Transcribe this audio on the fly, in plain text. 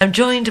I'm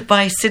joined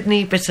by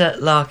Sidney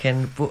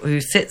Bitter-Larkin,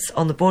 who sits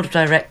on the board of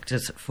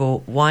directors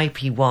for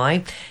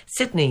YPY.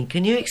 Sidney,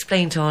 can you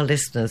explain to our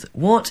listeners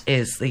what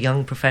is the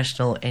Young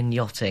Professional in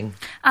Yachting?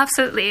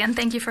 Absolutely, and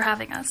thank you for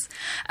having us.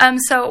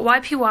 So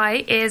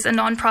YPY is a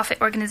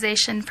non-profit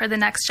organisation for the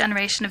next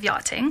generation of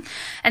yachting,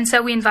 and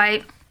so we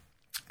invite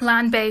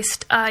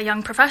land-based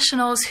young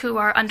professionals who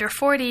are under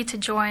 40 to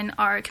join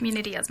our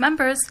community as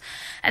members.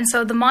 And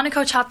so the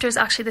Monaco chapter is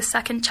actually the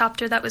second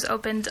chapter that was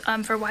opened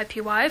for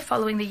YPY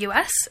following the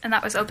US, and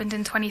that was opened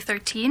in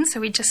 2013. So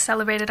we just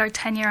celebrated our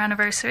 10-year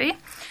anniversary.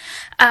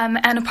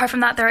 And apart from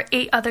that, there are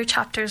 8 other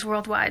chapters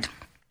worldwide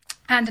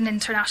and an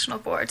international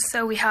board.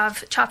 So we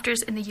have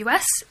chapters in the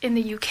US, in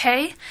the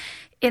UK,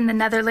 in the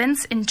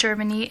Netherlands, in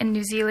Germany, in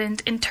New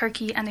Zealand, in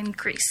Turkey, and in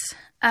Greece.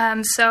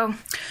 So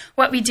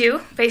what we do,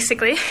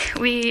 basically,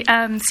 we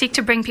seek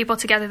to bring people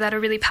together that are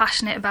really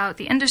passionate about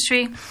the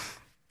industry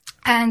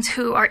and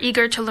who are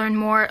eager to learn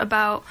more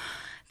about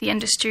the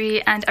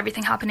industry and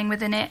everything happening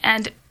within it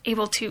and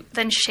able to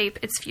then shape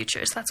its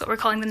futures. That's what we're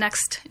calling the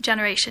next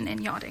generation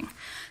in yachting.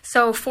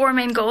 So 4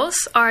 main goals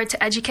are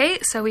to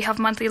educate. So we have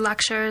monthly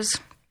lectures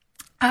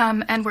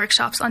and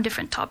workshops on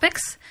different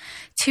topics.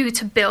 2,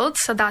 to build.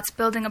 So that's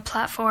building a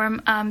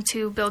platform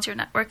to build your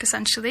network,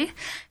 essentially.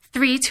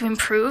 3, to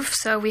improve.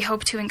 So we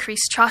hope to increase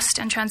trust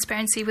and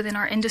transparency within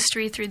our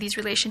industry through these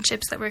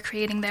relationships that we're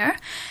creating there.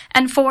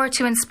 And 4,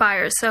 to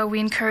inspire. So we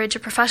encourage a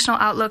professional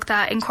outlook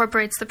that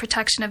incorporates the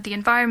protection of the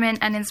environment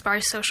and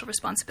inspires social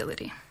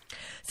responsibility.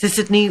 So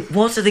Sidney,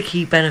 what are the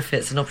key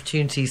benefits and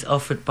opportunities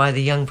offered by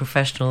the Young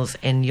Professionals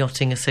in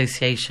Yachting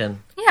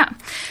Association? Yeah.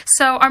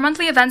 So our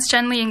monthly events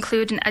generally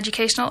include an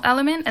educational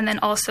element and then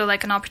also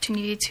like an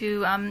opportunity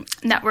to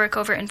network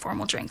over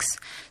informal drinks.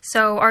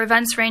 So our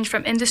events range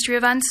from industry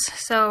events,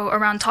 so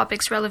around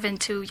topics relevant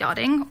to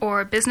yachting,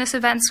 or business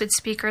events with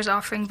speakers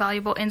offering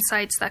valuable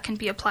insights that can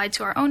be applied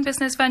to our own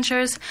business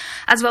ventures,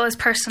 as well as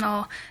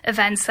personal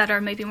events that are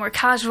maybe more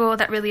casual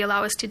that really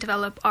allow us to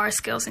develop our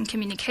skills in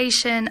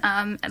communication,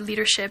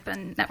 leadership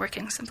and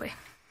networking simply.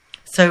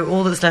 So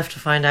all that's left to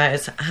find out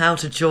is how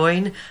to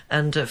join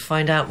and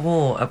find out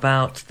more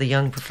about the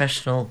Young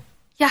Professional.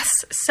 Yes,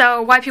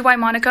 so YPY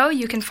Monaco,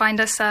 you can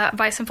find us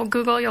by simple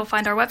Google. You'll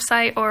find our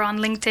website, or on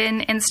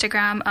LinkedIn,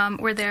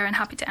 Instagram. We're there and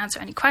happy to answer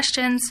any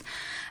questions.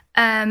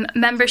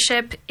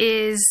 Membership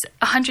is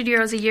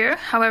 €100 a year.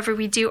 However,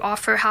 we do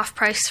offer half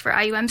price for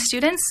IUM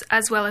students,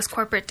 as well as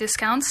corporate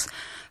discounts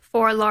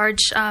for a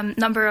large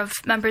number of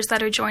members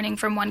that are joining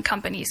from one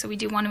company. So we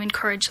do want to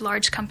encourage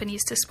large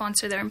companies to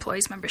sponsor their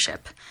employees'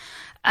 membership.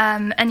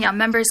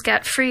 Members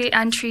get free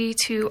entry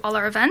to all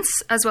our events,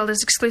 as well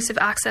as exclusive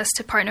access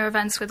to partner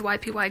events with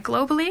YPY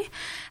globally,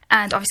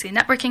 and obviously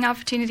networking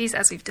opportunities,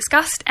 as we've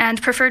discussed,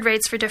 and preferred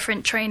rates for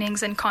different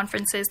trainings and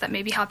conferences that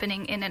may be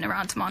happening in and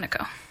around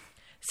Monaco.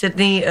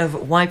 Sidney of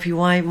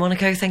YPY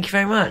Monaco, thank you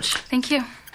very much. Thank you.